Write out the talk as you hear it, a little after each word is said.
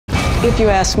If you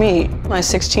ask me, my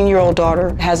 16-year-old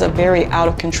daughter has a very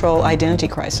out-of-control identity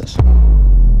crisis.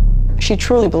 She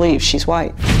truly believes she's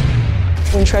white.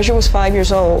 When Treasure was 5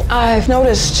 years old, I've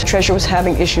noticed Treasure was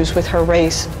having issues with her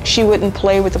race. She wouldn't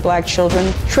play with the black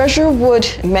children. Treasure would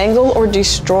mangle or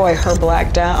destroy her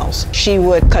black dolls. She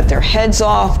would cut their heads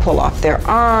off, pull off their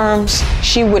arms.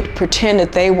 She would pretend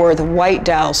that they were the white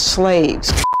dolls'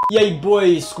 slaves. E aí,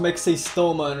 boys, como é que vocês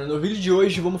estão, mano? No vídeo de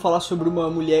hoje vamos falar sobre uma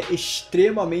mulher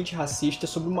extremamente racista,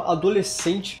 sobre uma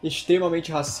adolescente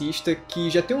extremamente racista, que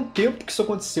já tem um tempo que isso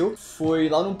aconteceu. Foi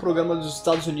lá num programa dos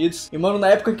Estados Unidos. E, mano, na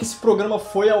época que esse programa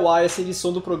foi ao ar, essa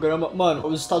edição do programa, mano,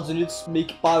 os Estados Unidos meio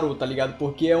que parou, tá ligado?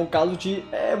 Porque é um caso de...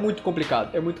 é muito complicado,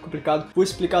 é muito complicado. Vou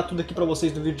explicar tudo aqui pra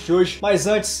vocês no vídeo de hoje. Mas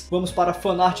antes, vamos para a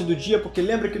fanart do dia, porque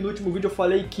lembra que no último vídeo eu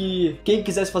falei que quem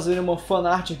quisesse fazer uma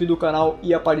fanart aqui do canal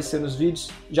ia aparecer nos vídeos.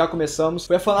 Já começamos.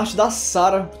 Foi a fanart da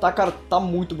Sara. Tá, cara, tá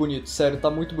muito bonito. Sério, tá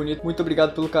muito bonito. Muito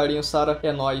obrigado pelo carinho, Sara.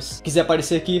 É nóis. Quiser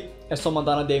aparecer aqui, é só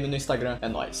mandar na DM no Instagram. É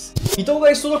nóis. Então,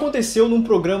 guys, tudo aconteceu num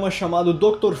programa chamado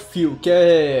Dr. Phill, que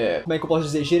é, como é que eu posso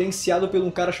dizer, gerenciado por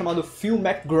um cara chamado Phill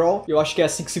McGraw. Eu acho que é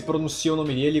assim que se pronuncia o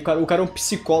nome dele. O cara é um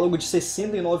psicólogo de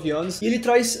 69 anos. E ele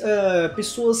traz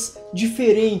pessoas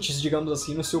diferentes, digamos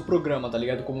assim, no seu programa, tá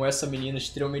ligado? Como essa menina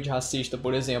extremamente racista,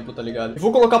 por exemplo, tá ligado? Eu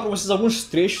vou colocar pra vocês alguns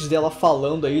trechos dela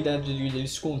falando aí, né?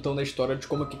 Eles contando a história de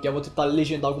como que é. Vou tentar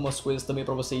legendar algumas coisas também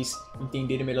pra vocês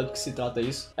entenderem melhor do que se trata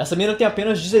isso. Essa menina tem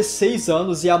apenas 16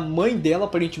 anos e a mãe dela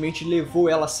aparentemente levou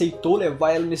ela, aceitou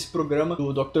levar ela nesse programa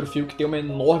do Dr. Phill, que tem uma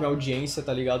enorme audiência,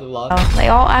 tá ligado? Lá. They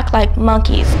all act like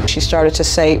monkeys. She started to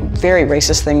say very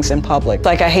racist things in public.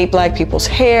 Like, I hate black people's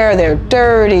hair, they're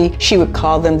dirty. She would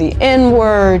call them the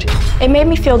N-word. It made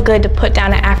me feel good to put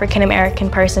down an African American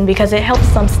person because it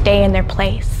helps them stay in their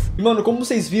place. E, mano, como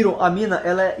vocês viram, a mina,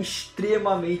 ela é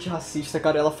extremamente racista,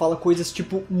 cara. Ela fala coisas,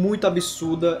 tipo, muito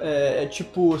absurda.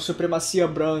 Tipo, supremacia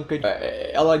branca.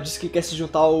 Ela diz que quer se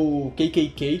juntar ao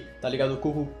KKK, tá ligado? O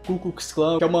Ku Klux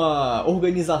Klan, que é uma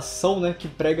organização, né, que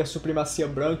prega a supremacia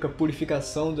branca,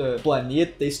 purificação do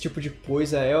planeta, esse tipo de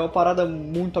coisa. É uma parada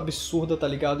muito absurda, tá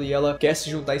ligado? E ela quer se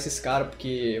juntar a esses caras,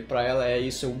 porque pra ela é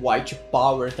isso, white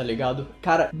power, tá ligado?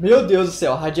 Cara, meu Deus do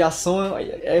céu, a radiação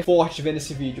é forte vendo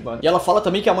esse vídeo, mano. E ela fala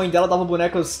também que a mãe dela dava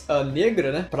bonecas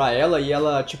negras, né, pra ela, e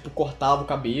ela, tipo, cortava o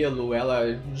cabelo,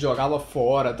 ela jogava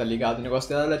fora, tá ligado? O negócio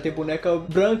dela era ter boneca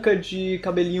branca de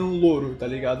cabelinho louro, tá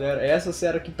ligado? Essa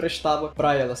era que prestava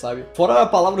pra ela, sabe? Fora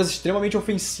palavras extremamente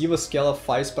ofensivas que ela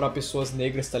faz pra pessoas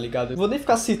negras, tá ligado? Eu vou nem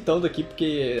ficar citando aqui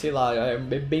porque, sei lá, é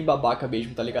bem babaca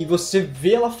mesmo, tá ligado? E você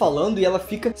vê ela falando e ela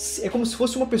fica... é como se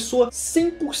fosse uma pessoa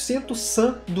 100%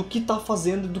 sã do que tá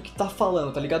fazendo, do que tá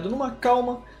falando, tá ligado? Numa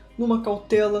calma, numa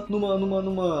cautela,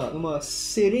 numa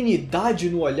serenidade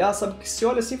no olhar, sabe? Que você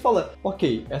olha assim e fala,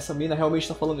 ok, essa mina realmente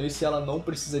tá falando isso e ela não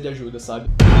precisa de ajuda, sabe?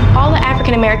 All the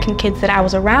African American kids that I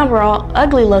was around were all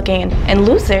ugly looking and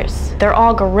losers. They're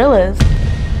all gorillas.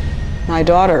 My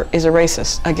daughter is a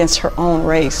racist against her own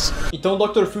race. Então o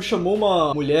Dr. Phill chamou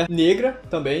uma mulher negra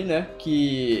também, né,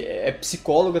 que é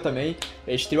psicóloga também,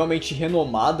 é extremamente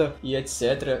renomada e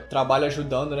etc, trabalha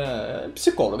ajudando, né, é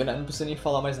psicóloga, né, não precisa nem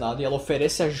falar mais nada, e ela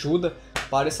oferece ajuda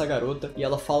para essa garota, e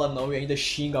ela fala não e ainda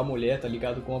xinga a mulher, tá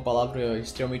ligado, com uma palavra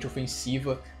extremamente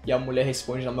ofensiva, e a mulher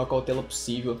responde na maior cautela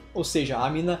possível. Ou seja, a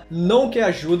mina não quer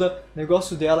ajuda, o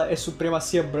negócio dela é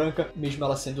supremacia branca, mesmo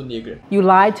ela sendo negra. You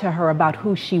lied to her about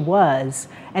who she was,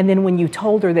 and then when you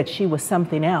told her that she was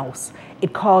something else,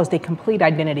 it caused a complete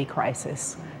identity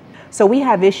crisis. So we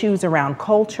have issues around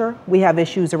culture, we have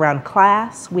issues around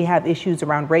class, we have issues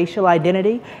around racial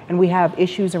identity, and we have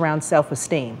issues around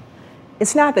self-esteem.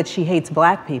 It's not that she hates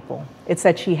black people, it's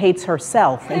that she hates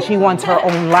herself and she wants her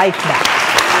own life back.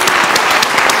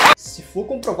 Se for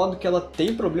comprovado que ela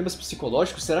tem problemas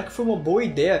psicológicos, será que foi uma boa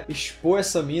ideia expor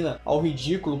essa mina ao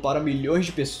ridículo para milhões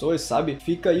de pessoas, sabe?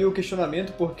 Fica aí o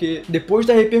questionamento, porque depois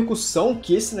da repercussão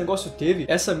que esse negócio teve,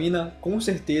 essa mina com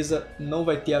certeza não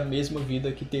vai ter a mesma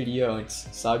vida que teria antes,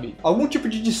 sabe? Algum tipo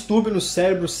de distúrbio no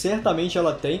cérebro certamente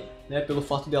ela tem, né, pelo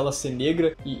fato dela ser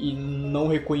negra e não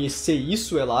reconhecer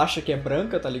isso, ela acha que é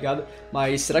branca, tá ligado?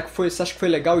 Mas será que você acha que foi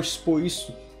legal expor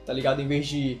isso, tá ligado? Em vez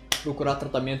de procurar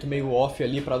tratamento meio off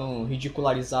ali pra não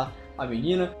ridicularizar a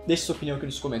menina? Deixe sua opinião aqui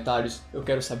nos comentários, eu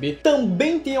quero saber.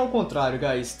 Também tem ao contrário,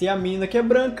 guys. Tem a menina que é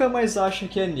branca, mas acha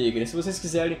que é negra. Se vocês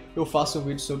quiserem, eu faço um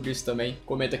vídeo sobre isso também.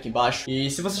 Comenta aqui embaixo.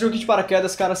 E se você chegou aqui de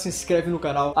paraquedas, cara, se inscreve no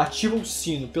canal. Ativa o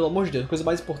sino, pelo amor de Deus. A coisa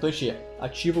mais importante é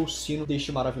ativa o sino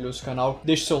deste maravilhoso canal.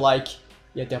 Deixe seu like.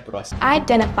 E até a próxima. I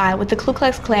identify with the Ku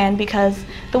Klux Klan because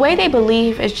the way they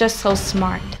believe is just so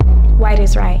smart. White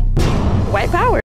is right. White power.